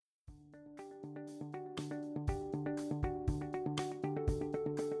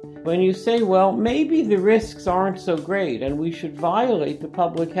when you say, well, maybe the risks aren't so great and we should violate the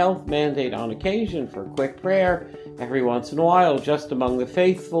public health mandate on occasion for quick prayer every once in a while, just among the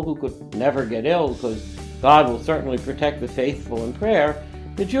faithful who could never get ill because God will certainly protect the faithful in prayer,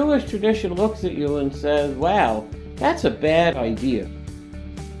 the Jewish tradition looks at you and says, wow, that's a bad idea.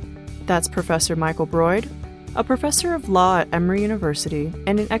 That's Professor Michael Broyd, a professor of law at Emory University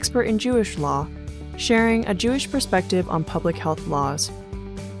and an expert in Jewish law, sharing a Jewish perspective on public health laws.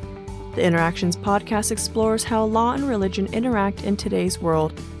 The Interactions podcast explores how law and religion interact in today's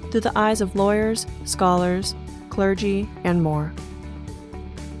world through the eyes of lawyers, scholars, clergy, and more.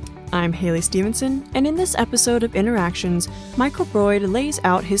 I'm Haley Stevenson, and in this episode of Interactions, Michael Broyd lays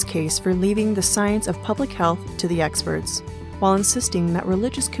out his case for leaving the science of public health to the experts, while insisting that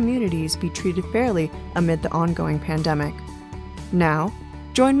religious communities be treated fairly amid the ongoing pandemic. Now,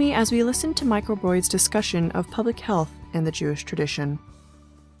 join me as we listen to Michael Broyd's discussion of public health and the Jewish tradition.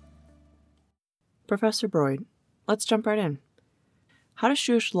 Professor Broyd, let's jump right in. How does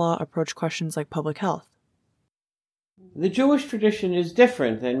Jewish law approach questions like public health? The Jewish tradition is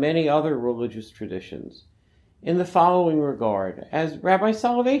different than many other religious traditions in the following regard. As Rabbi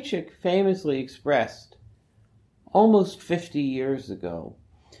Soloveitchik famously expressed almost 50 years ago,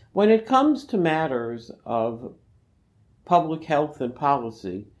 when it comes to matters of public health and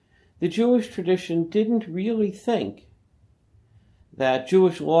policy, the Jewish tradition didn't really think that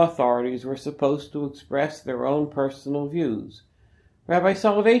Jewish law authorities were supposed to express their own personal views. Rabbi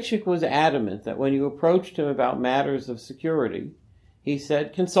Soloveitchik was adamant that when you approached him about matters of security, he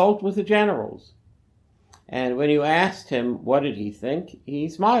said, consult with the generals. And when you asked him what did he think, he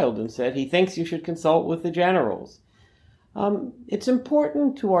smiled and said, he thinks you should consult with the generals. It's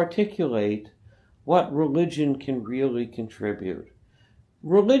important to articulate what religion can really contribute.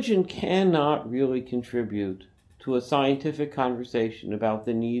 Religion cannot really contribute to a scientific conversation about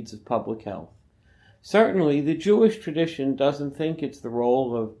the needs of public health. Certainly, the Jewish tradition doesn't think it's the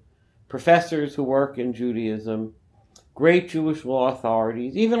role of professors who work in Judaism, great Jewish law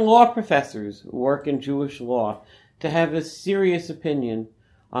authorities, even law professors who work in Jewish law, to have a serious opinion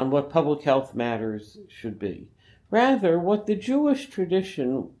on what public health matters should be. Rather, what the Jewish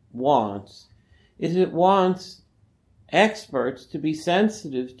tradition wants is it wants experts to be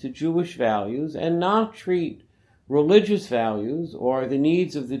sensitive to Jewish values and not treat religious values or the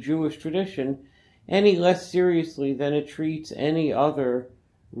needs of the Jewish tradition any less seriously than it treats any other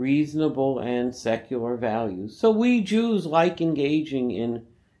reasonable and secular values. So we Jews like engaging in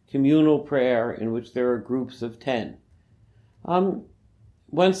communal prayer in which there are groups of 10.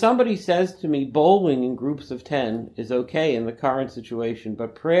 When somebody says to me bowling in groups of 10 is okay in the current situation,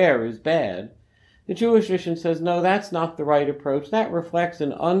 but prayer is bad, the Jewish tradition says, no, that's not the right approach. That reflects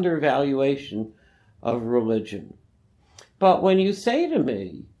an undervaluation of religion. But when you say to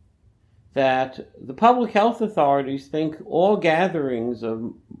me that the public health authorities think all gatherings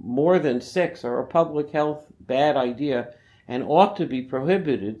of more than 6 are a public health bad idea and ought to be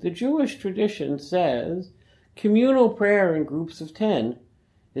prohibited, the Jewish tradition says communal prayer in groups of 10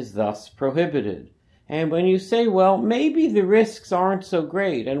 is thus prohibited. And when you say, well, maybe the risks aren't so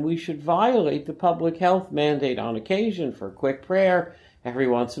great and we should violate the public health mandate on occasion for quick prayer every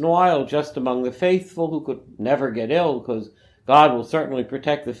once in a while, just among the faithful who could never get ill because God will certainly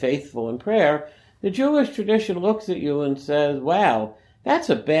protect the faithful in prayer, the Jewish tradition looks at you and says, wow, that's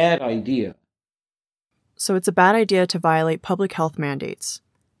a bad idea. So it's a bad idea to violate public health mandates.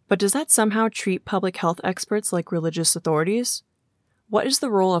 But does that somehow treat public health experts like religious authorities? What is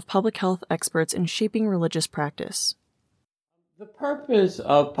the role of public health experts in shaping religious practice? The purpose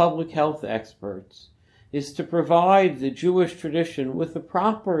of public health experts is to provide the Jewish tradition with the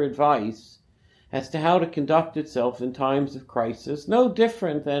proper advice as to how to conduct itself in times of crisis, no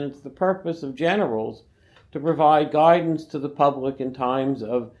different than it's the purpose of generals to provide guidance to the public in times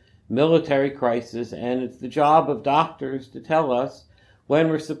of military crisis, and it's the job of doctors to tell us when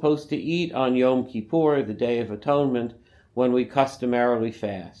we're supposed to eat on Yom Kippur, the Day of Atonement, when we customarily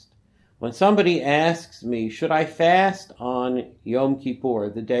fast. When somebody asks me, should I fast on Yom Kippur,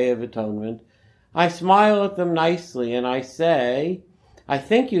 the Day of Atonement, I smile at them nicely and I say, I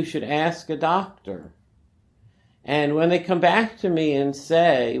think you should ask a doctor. And when they come back to me and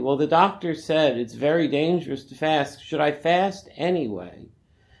say, well, the doctor said it's very dangerous to fast, should I fast anyway?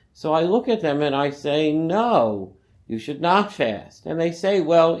 So I look at them and I say, no, you should not fast. And they say,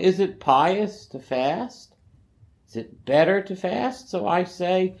 well, is it pious to fast? Is it better to fast? So I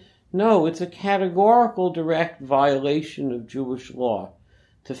say, no, it's a categorical direct violation of Jewish law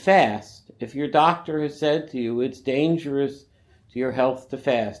to fast. If your doctor has said to you it's dangerous to your health to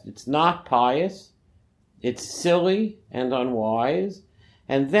fast, it's not pious, it's silly and unwise,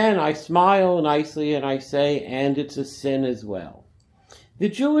 And then I smile nicely and I say, and it's a sin as well. The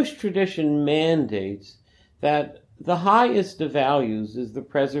Jewish tradition mandates that the highest of values is the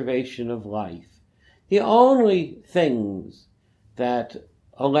preservation of life. The only things that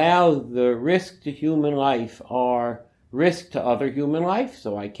allow the risk to human life are risk to other human life,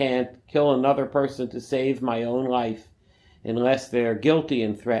 so I can't kill another person to save my own life unless they're guilty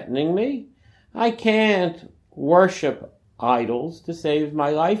and threatening me. I can't worship idols to save my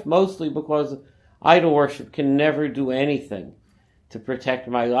life, mostly because idol worship can never do anything to protect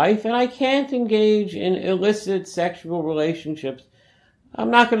my life, and I can't engage in illicit sexual relationships. I'm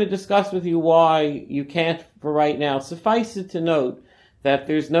not going to discuss with you why you can't for right now. Suffice it to note that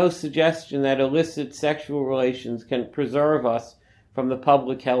there's no suggestion that illicit sexual relations can preserve us from the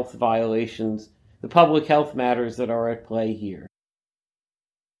public health violations, the public health matters that are at play here.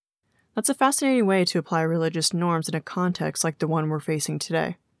 That's a fascinating way to apply religious norms in a context like the one we're facing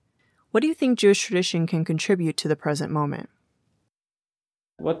today. What do you think Jewish tradition can contribute to the present moment?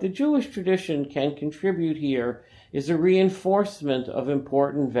 What the Jewish tradition can contribute here is a reinforcement of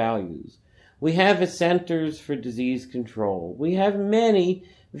important values. We have centers for disease control. We have many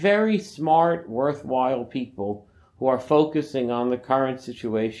very smart, worthwhile people who are focusing on the current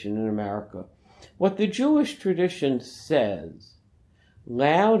situation in America. What the Jewish tradition says,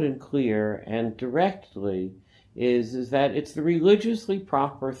 loud and clear and directly, is that it's the religiously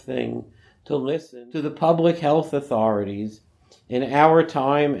proper thing to listen to the public health authorities in our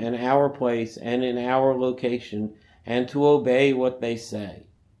time and our place and in our location, and to obey what they say.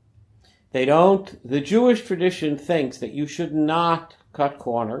 The Jewish tradition thinks that you should not cut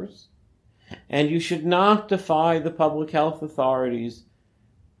corners, and you should not defy the public health authorities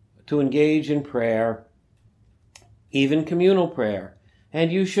to engage in prayer, even communal prayer.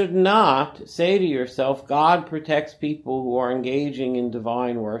 And you should not say to yourself, God protects people who are engaging in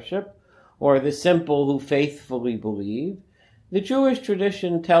divine worship, or the simple who faithfully believe. The Jewish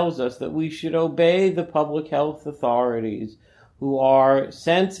tradition tells us that we should obey the public health authorities who are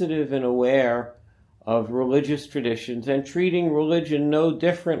sensitive and aware of religious traditions and treating religion no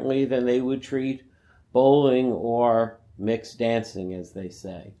differently than they would treat bowling or mixed dancing, as they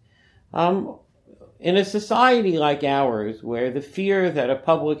say. In a society like ours, where the fear that a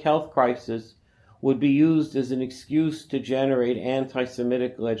public health crisis would be used as an excuse to generate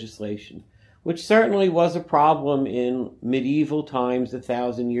anti-Semitic legislation, which certainly was a problem in medieval times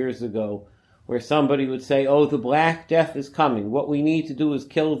 1,000 years ago, where somebody would say, oh, the Black Death is coming. What we need to do is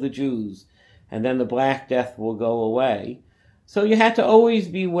kill the Jews, and then the Black Death will go away. So you had to always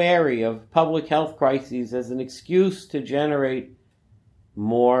be wary of public health crises as an excuse to generate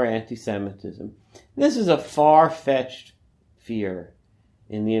more anti-Semitism. This is a far-fetched fear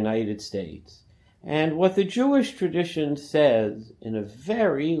in the United States. And what the Jewish tradition says in a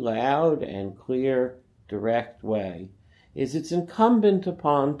very loud and clear, direct way is it's incumbent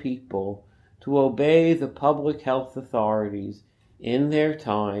upon people to obey the public health authorities in their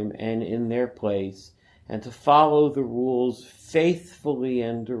time and in their place, and to follow the rules faithfully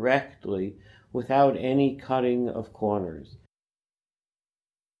and directly without any cutting of corners.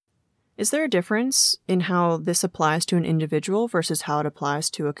 Is there a difference in how this applies to an individual versus how it applies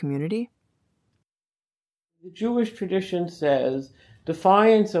to a community? The Jewish tradition says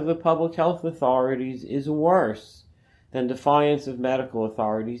defiance of the public health authorities is worse than defiance of medical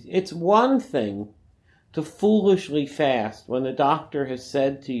authorities. It's one thing to foolishly fast when the doctor has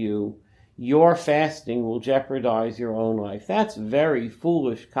said to you, your fasting will jeopardize your own life. That's very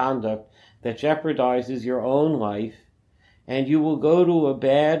foolish conduct that jeopardizes your own life, and you will go to a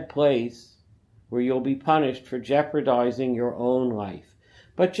bad place where you'll be punished for jeopardizing your own life.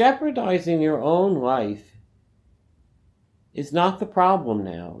 But jeopardizing your own life is not the problem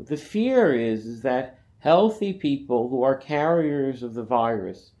now. The fear is that healthy people who are carriers of the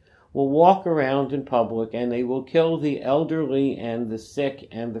virus will walk around in public and they will kill the elderly and the sick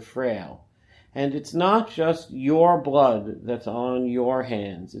and the frail. And it's not just your blood that's on your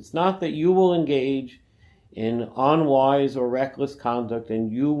hands. It's not that you will engage in unwise or reckless conduct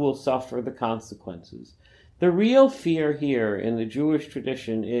and you will suffer the consequences. The real fear here in the Jewish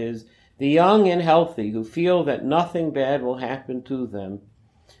tradition is the young and healthy who feel that nothing bad will happen to them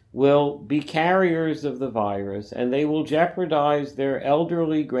will be carriers of the virus, and they will jeopardize their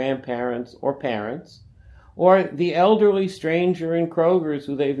elderly grandparents or parents, or the elderly stranger in Kroger's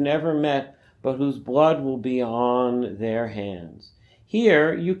who they've never met but whose blood will be on their hands.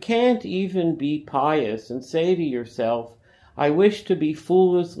 Here, you can't even be pious and say to yourself, I wish to be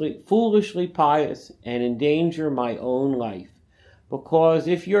foolishly pious and endanger my own life. Because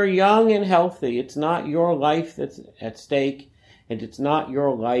if you're young and healthy, it's not your life that's at stake, and it's not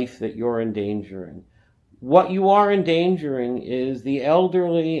your life that you're endangering. What you are endangering is the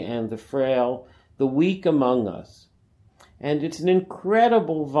elderly and the frail, the weak among us. And it's an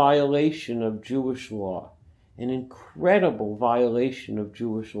incredible violation of Jewish law, an incredible violation of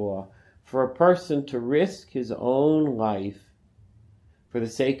Jewish law for a person to risk his own life for the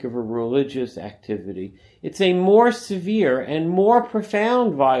sake of a religious activity. It's a more severe and more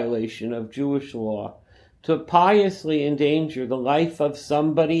profound violation of Jewish law to piously endanger the life of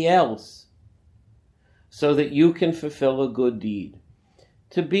somebody else so that you can fulfill a good deed.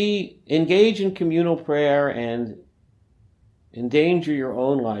 To engage in communal prayer and endanger your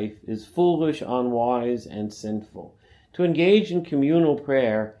own life is foolish, unwise, and sinful. To engage in communal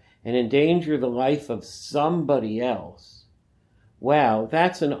prayer and endanger the life of somebody else, wow,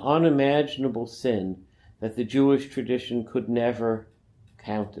 that's an unimaginable sin that the Jewish tradition could never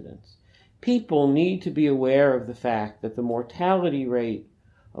countenance. People need to be aware of the fact that the mortality rate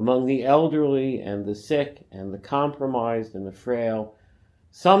among the elderly and the sick and the compromised and the frail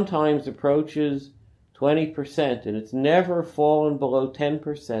sometimes approaches 20%, and it's never fallen below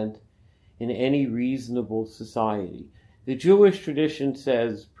 10% in any reasonable society. The Jewish tradition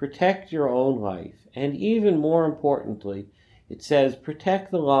says, protect your own life, and even more importantly, it says,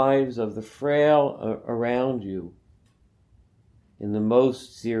 protect the lives of the frail around you in the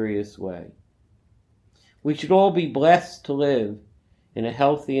most serious way. We should all be blessed to live in a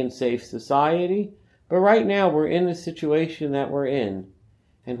healthy and safe society, but right now we're in the situation that we're in,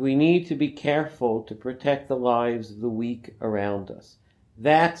 and we need to be careful to protect the lives of the weak around us.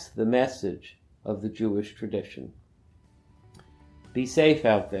 That's the message of the Jewish tradition. Be safe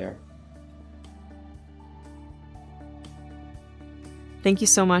out there. Thank you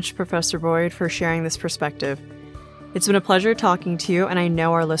so much, Professor Boyd, for sharing this perspective. It's been a pleasure talking to you, and I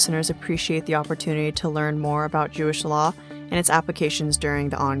know our listeners appreciate the opportunity to learn more about Jewish law and its applications during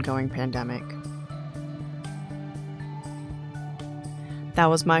the ongoing pandemic. That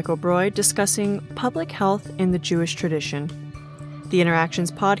was Michael Broyd discussing public health in the Jewish tradition. The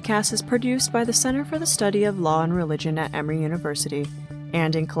Interactions podcast is produced by the Center for the Study of Law and Religion at Emory University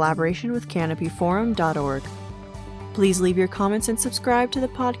and in collaboration with canopyforum.org. Please leave your comments and subscribe to the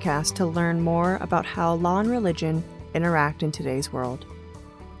podcast to learn more about how law and religion interact in today's world.